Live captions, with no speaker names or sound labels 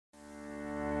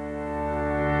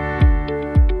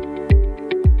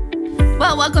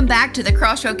Well, welcome back to the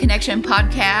Crossroad Connection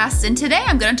podcast. And today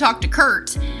I'm going to talk to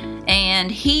Kurt. And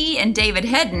he and David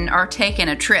Hedden are taking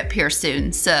a trip here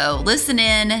soon. So listen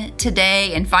in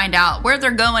today and find out where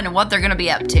they're going and what they're going to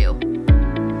be up to.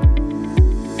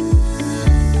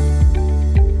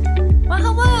 Well,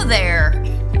 hello there,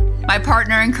 my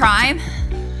partner in crime.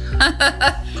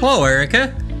 Hello,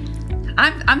 Erica.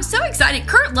 I'm so excited.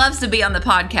 Kurt loves to be on the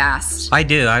podcast. I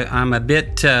do. I'm a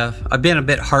bit. I've been a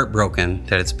bit heartbroken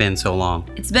that it's been so long.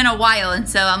 It's been a while, and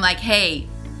so I'm like, hey,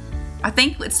 I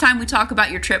think it's time we talk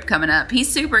about your trip coming up.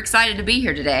 He's super excited to be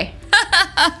here today.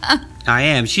 I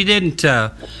am. She didn't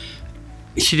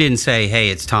say, hey,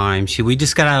 it's time. We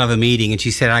just got out of a meeting, and she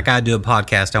said, I got to do a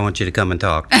podcast. I want you to come and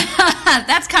talk.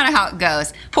 That's kind of how it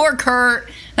goes. Poor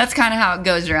Kurt. That's kind of how it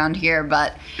goes around here.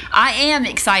 But I am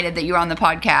excited that you're on the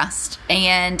podcast.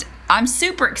 And I'm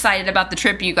super excited about the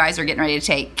trip you guys are getting ready to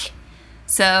take.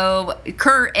 So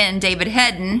Kurt and David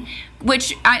Hedden,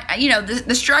 which,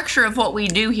 the structure of what we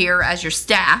do here as your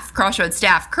staff, Crossroads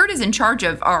staff, Kurt is in charge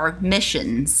of our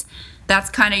missions. That's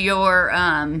kind of your,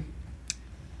 can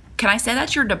I say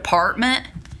that's your department?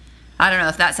 I don't know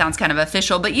if that sounds kind of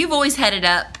official, but you've always headed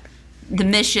up the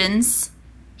missions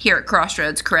here at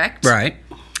Crossroads, correct? Right.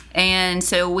 And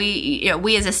so we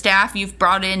as a staff, you've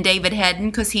brought in David Hedden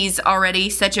because he's already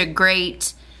such a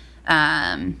great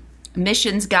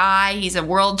missions guy. He's a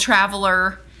world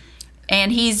traveler,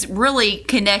 and he's really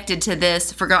connected to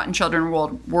this Forgotten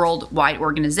Children worldwide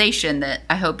organization that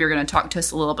I hope you're going to talk to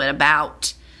us a little bit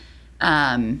about.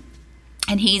 And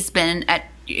he's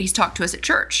talked to us at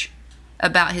church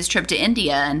about his trip to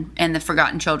India and the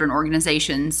Forgotten Children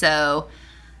organization. So,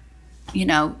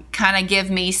 kind of give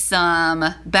me some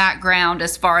background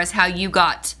as far as how you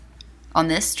got on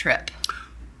this trip.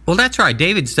 Well, that's right.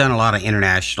 David's done a lot of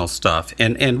international stuff.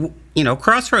 And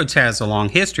Crossroads has a long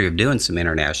history of doing some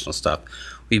international stuff.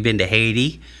 We've been to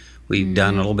Haiti. We've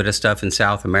done a little bit of stuff in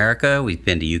South America. We've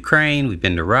been to Ukraine. We've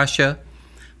been to Russia.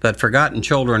 But Forgotten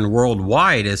Children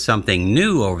Worldwide is something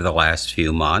new over the last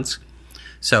few months.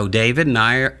 So David and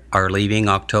I are leaving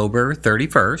October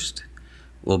 31st.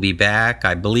 We'll be back,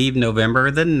 I believe,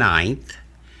 November the 9th.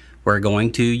 We're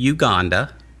going to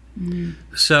Uganda.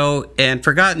 So, and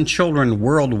Forgotten Children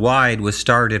Worldwide was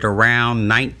started around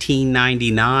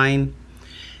 1999.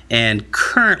 And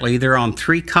currently they're on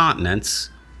 3 continents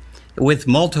with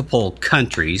multiple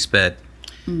countries, but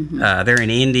they're in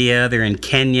India, they're in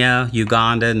Kenya,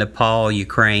 Uganda, Nepal,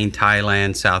 Ukraine,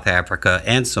 Thailand, South Africa,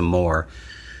 and some more.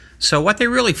 So what they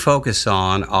really focus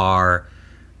on are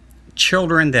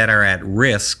children that are at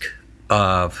risk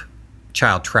of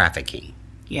child trafficking.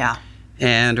 Yeah.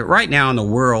 And right now in the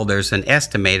world, there's an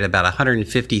estimated about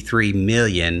 153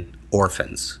 million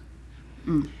orphans.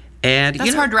 And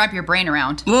that's hard to wrap your brain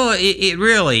around. Well, it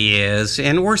really is.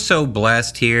 And we're so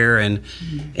blessed here. And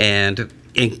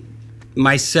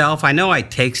myself, I know I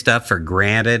take stuff for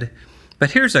granted,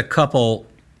 but here's a couple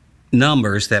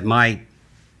numbers that might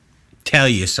tell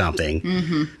you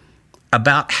something.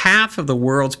 About half of the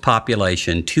world's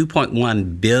population,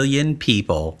 2.1 billion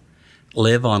people,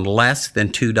 live on less than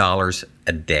 $2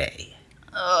 a day.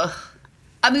 I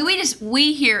mean,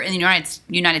 we here in the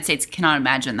United States cannot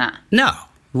imagine that. No.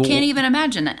 Can't even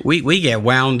imagine it. We get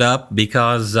wound up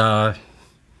because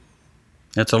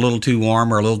it's a little too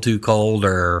warm or a little too cold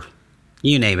or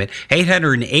you name it.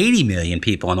 880 million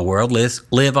people in the world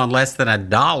live on less than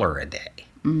 $1 a day.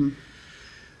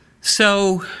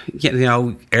 So,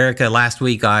 Erica, last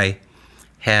week I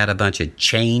had a bunch of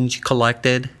change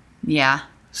collected. Yeah.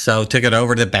 So took it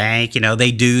over to the bank.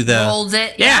 They do the... Holds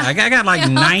it. Yeah, I got like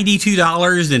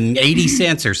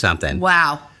 $92.80 or something.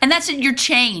 Wow. And that's your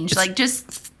change. It's like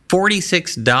just...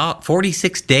 46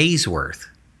 days worth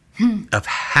of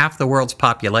half the world's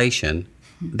population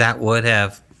that would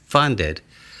have funded.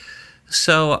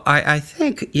 So I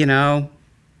think,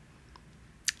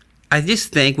 I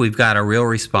just think we've got a real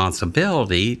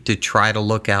responsibility to try to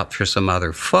look out for some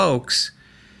other folks.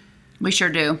 We sure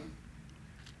do.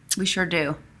 We sure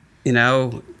do.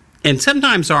 And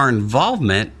sometimes our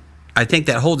involvement, I think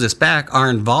that holds us back. Our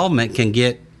involvement can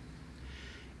get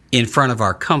in front of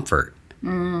our comfort.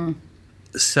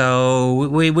 So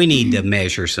we need to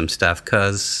measure some stuff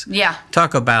because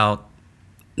talk about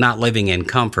not living in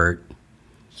comfort.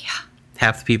 Yeah.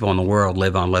 Half the people in the world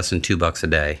live on less than $2 a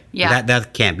day. Yeah.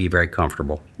 That can't be very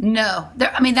comfortable. No.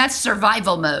 That's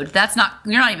survival mode.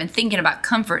 You're not even thinking about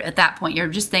comfort at that point. You're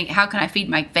just thinking, how can I feed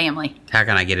my family? How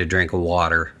can I get a drink of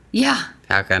water? Yeah.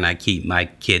 How can I keep my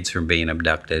kids from being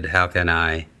abducted? How can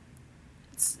I...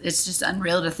 It's just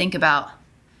unreal to think about.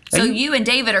 So you and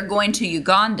David are going to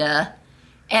Uganda,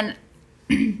 and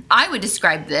I would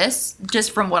describe this,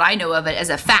 just from what I know of it, as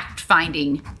a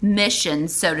fact-finding mission,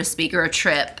 so to speak, or a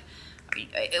trip.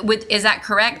 Is that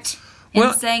correct?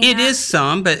 Well, it is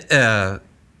some, but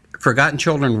Forgotten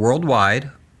Children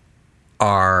Worldwide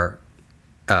are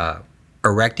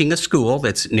erecting a school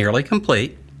that's nearly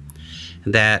complete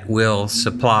that will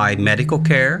supply medical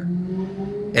care,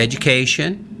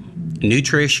 education,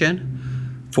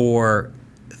 nutrition for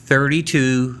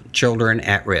 32 children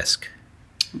at risk.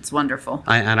 It's wonderful.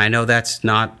 And I know that's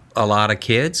not a lot of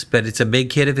kids, but it's a big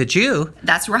kid if it's you.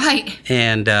 That's right.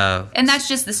 And that's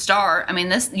just the start. I mean,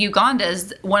 this Uganda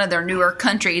is one of their newer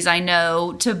countries I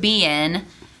know to be in.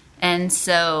 And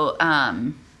so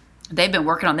they've been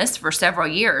working on this for several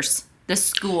years. This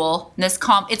school,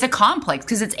 it's a complex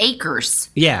because it's acres.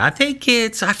 Yeah, I think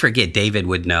I forget, David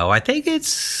would know. I think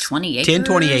it's 20 acres. 10,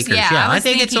 20 acres. Yeah, I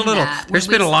think it's a little, there's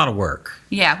been a lot of work.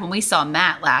 Yeah, when we saw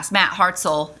Matt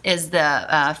Hartzell is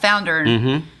the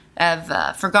founder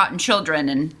of Forgotten Children.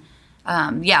 And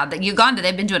the Uganda,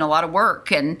 they've been doing a lot of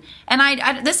work. And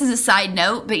I this is a side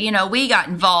note, but, we got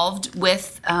involved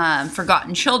with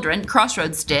Forgotten Children.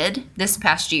 Crossroads did this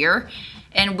past year.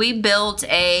 And we built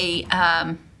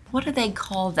a... what do they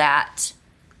call that?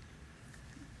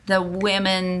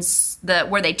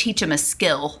 Where they teach them a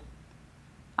skill.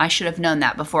 I should have known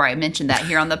that before I mentioned that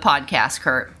here on the podcast,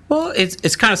 Kurt. Well,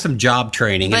 it's kind of some job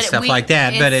training and stuff like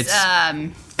that, but it's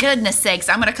goodness sakes,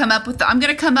 I'm going to come up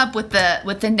with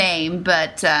the name,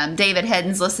 but David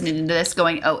Hedden's listening to this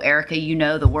going, "Oh, Erica, you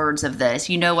know the words of this.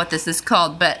 You know what this is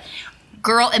called." But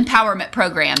Girl Empowerment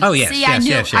Program. Oh, yes. See,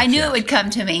 Yes, I knew it would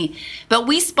come to me. But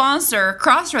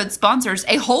Crossroads sponsors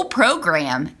a whole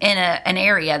program in an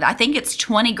area. I think it's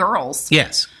 20 girls.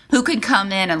 Yes. Who can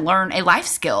come in and learn a life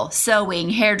skill,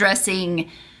 sewing, hairdressing,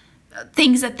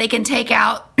 things that they can take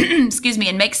out, and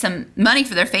make some money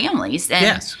for their families. And,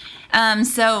 yes.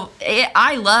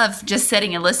 I love just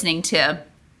sitting and listening to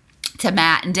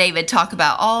Matt and David talk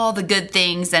about all the good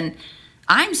things. And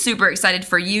I'm super excited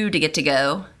for you to get to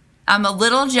go. I'm a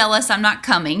little jealous I'm not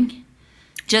coming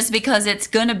just because it's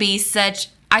going to be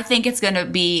I think it's going to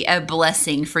be a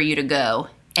blessing for you to go.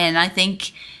 And I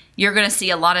think you're going to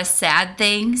see a lot of sad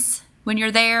things when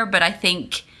you're there, but I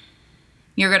think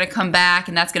you're going to come back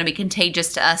and that's going to be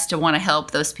contagious to us to want to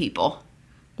help those people.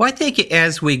 Well, I think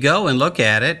as we go and look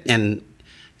at it, and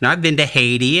I've been to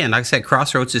Haiti, and like I said,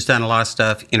 Crossroads has done a lot of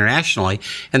stuff internationally,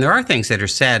 and there are things that are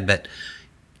sad, but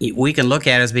we can look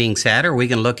at it as being sad, or we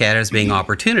can look at it as being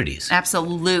opportunities.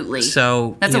 Absolutely.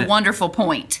 So that's a wonderful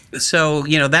point. So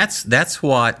that's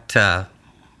what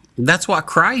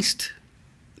Christ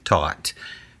taught.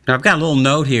 Now I've got a little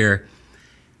note here,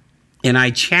 and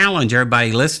I challenge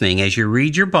everybody listening as you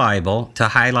read your Bible to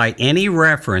highlight any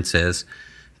references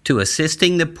to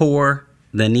assisting the poor,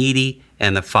 the needy,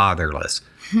 and the fatherless.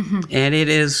 And it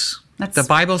is. The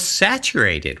Bible's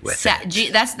saturated with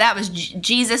it. That was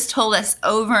Jesus told us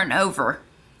over and over.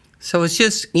 So it's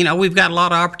just, we've got a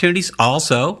lot of opportunities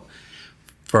also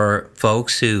for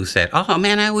folks who said, "Oh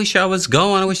man, I wish I was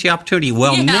going. I wish the opportunity."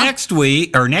 Well, next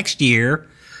year,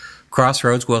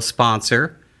 Crossroads will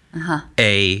sponsor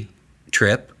a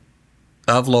trip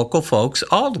of local folks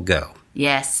all to go.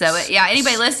 Yes. So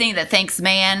anybody listening that thinks,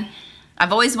 "Man,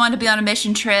 I've always wanted to be on a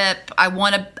mission trip. I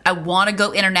want to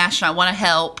go international. I want to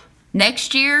help."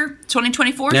 Next year,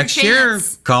 2024. Next year,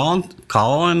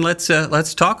 call and let's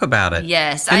talk about it.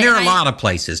 Yes, and there are a lot of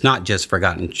places, not just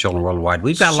Forgotten Children Worldwide.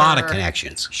 We've got a lot of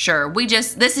connections. Sure,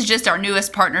 this is just our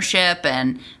newest partnership,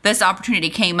 and this opportunity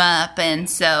came up, and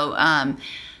so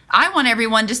I want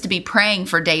everyone just to be praying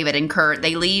for David and Kurt.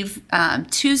 They leave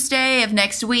Tuesday of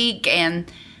next week, and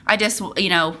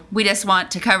we just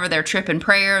want to cover their trip in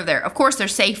prayer. Of course, their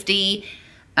safety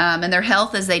and their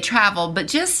health as they travel,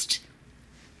 but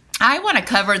I want to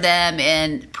cover them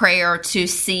in prayer to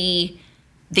see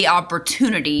the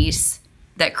opportunities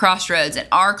that Crossroads and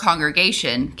our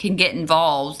congregation can get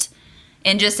involved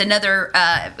in just another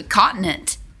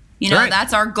continent. Right.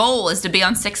 That's our goal, is to be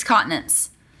on 6 continents.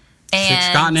 And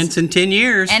 6 continents in 10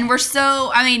 years. And we're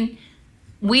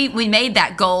we made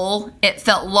that goal. It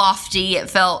felt lofty. It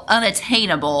felt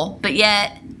unattainable. But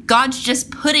yet, God's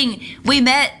just we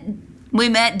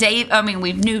met Dave.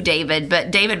 We knew David,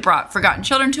 but David brought Forgotten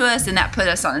Children to us, and that put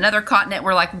us on another continent.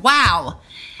 We're like, wow.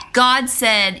 God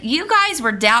said, "You guys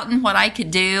were doubting what I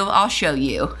could do. I'll show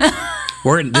you."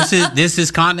 This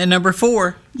is continent number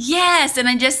 4. Yes, and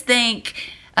I just think,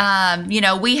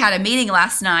 we had a meeting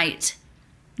last night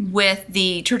with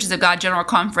the Churches of God General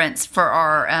Conference for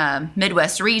our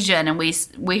Midwest region, and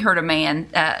we heard a man,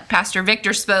 Pastor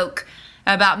Victor, spoke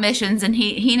about missions, and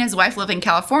he and his wife live in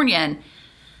California, and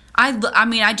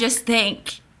I just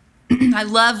think I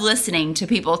love listening to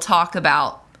people talk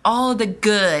about all the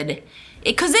good,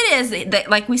 because it is,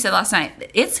 like we said last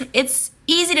night, it's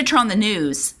easy to turn on the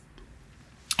news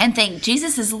and think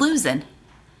Jesus is losing,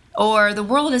 or the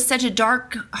world is such a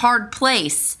dark, hard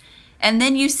place. And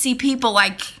then you see people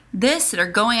like this that are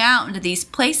going out into these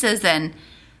places and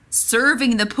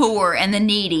serving the poor and the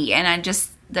needy. And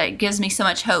that gives me so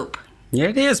much hope. Yeah,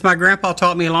 it is. My grandpa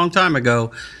taught me a long time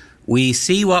ago, we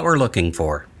see what we're looking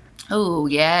for. Oh,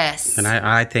 yes. And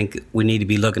I think we need to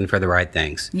be looking for the right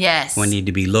things. Yes. We need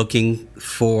to be looking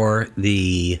for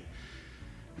the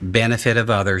benefit of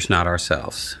others, not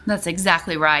ourselves. That's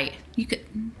exactly right.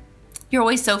 You're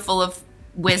always so full of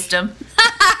wisdom.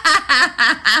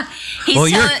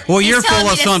 You're full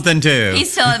of something too.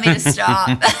 He's telling me to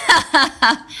stop.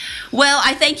 Well,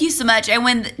 I thank you so much. And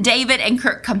when David and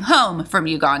Kurt come home from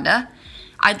Uganda,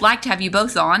 I'd like to have you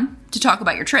both on to talk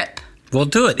about your trip. We'll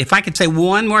do it. If I could say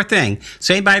one more thing,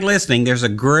 so anybody listening, there's a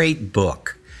great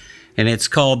book, and it's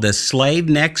called The Slave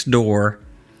Next Door,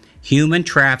 Human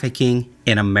Trafficking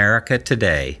in America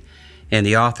Today, and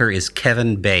the author is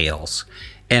Kevin Bales.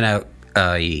 And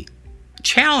a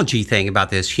challenging thing about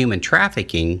this human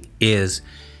trafficking is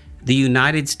the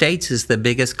United States is the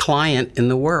biggest client in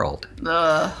the world.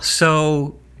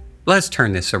 So let's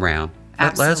turn this around.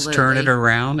 Absolutely. Let's turn it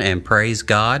around and praise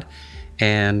God.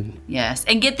 And yes,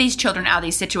 and get these children out of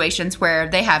these situations where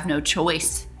they have no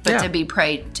choice but to be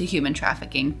prey to human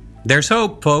trafficking. There's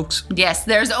hope, folks. Yes,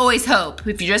 there's always hope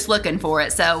if you're just looking for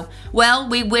it. So, well,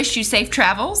 we wish you safe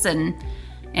travels, and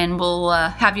we'll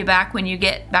have you back when you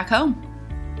get back home.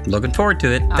 Looking forward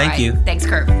to it. Thank you. Thanks,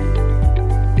 Kurt.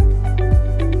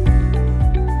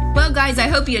 Well, guys, I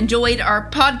hope you enjoyed our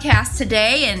podcast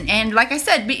today, and like I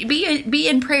said, be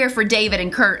in prayer for David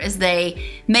and Kurt as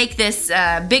they make this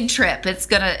big trip. It's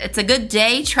a good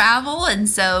day travel, and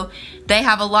so they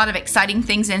have a lot of exciting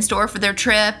things in store for their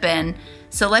trip, and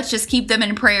so let's just keep them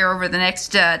in prayer over the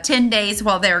next 10 days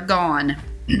while they're gone.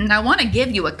 I want to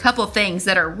give you a couple things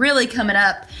that are really coming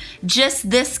up just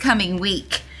this coming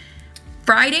week.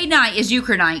 Friday night is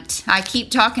Euchre night. I keep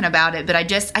talking about it, but I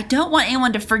don't want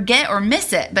anyone to forget or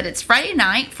miss it. But it's Friday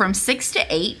night from 6 to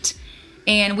 8,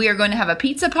 and we are going to have a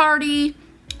pizza party.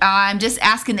 I'm just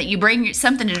asking that you bring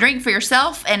something to drink for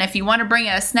yourself, and if you want to bring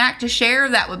a snack to share,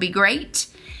 that would be great.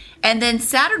 And then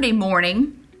Saturday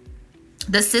morning,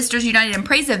 the Sisters United in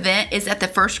Praise event is at the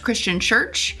First Christian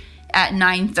Church at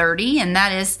 9:30, and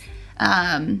that is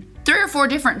 3 or 4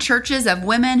 different churches of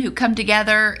women who come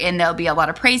together, and there'll be a lot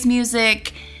of praise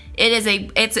music.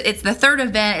 It's the third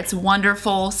event. It's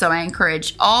wonderful. So I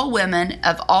encourage all women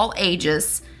of all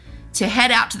ages to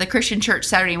head out to the Christian church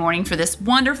Saturday morning for this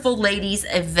wonderful ladies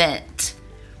event.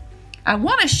 I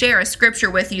want to share a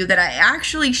scripture with you that I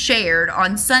actually shared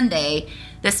on Sunday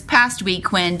this past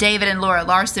week when David and Laura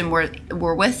Larson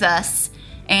were with us.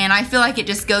 And I feel like it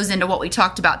just goes into what we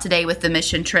talked about today with the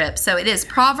mission trip. So it is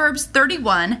Proverbs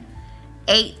 31,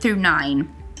 8 through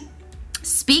 9.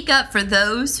 Speak up for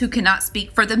those who cannot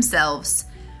speak for themselves,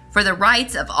 for the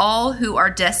rights of all who are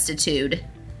destitute.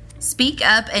 Speak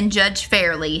up and judge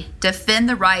fairly. Defend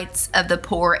the rights of the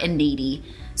poor and needy.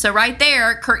 So right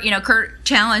there, Kurt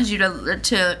challenged you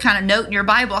to kind of note in your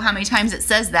Bible how many times it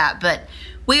says that. But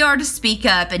we are to speak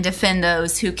up and defend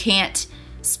those who can't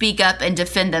speak up and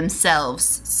defend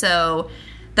themselves. So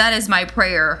that is my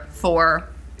prayer for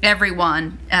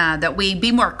everyone, that we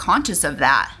be more conscious of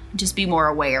that, just be more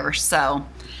aware. So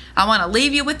I want to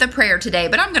leave you with the prayer today,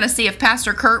 but I'm going to see if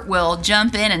Pastor Kurt will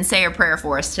jump in and say a prayer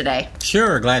for us today.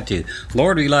 Sure, glad to.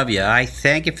 Lord, we love you. I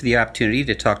thank you for the opportunity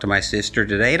to talk to my sister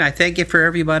today, and I thank you for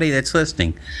everybody that's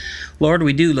listening. Lord,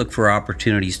 we do look for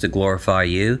opportunities to glorify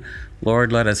you.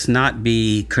 Lord, let us not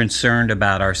be concerned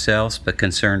about ourselves, but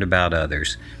concerned about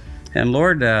others. And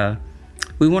Lord,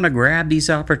 we want to grab these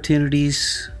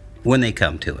opportunities when they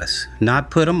come to us,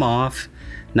 not put them off,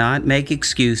 not make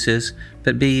excuses,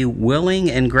 but be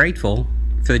willing and grateful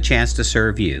for the chance to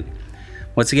serve you.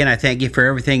 Once again, I thank you for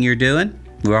everything you're doing.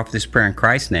 We offer this prayer in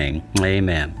Christ's name.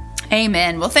 Amen.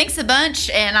 Amen. Well, thanks a bunch,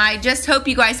 and I just hope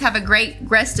you guys have a great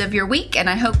rest of your week, and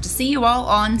I hope to see you all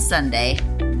on Sunday.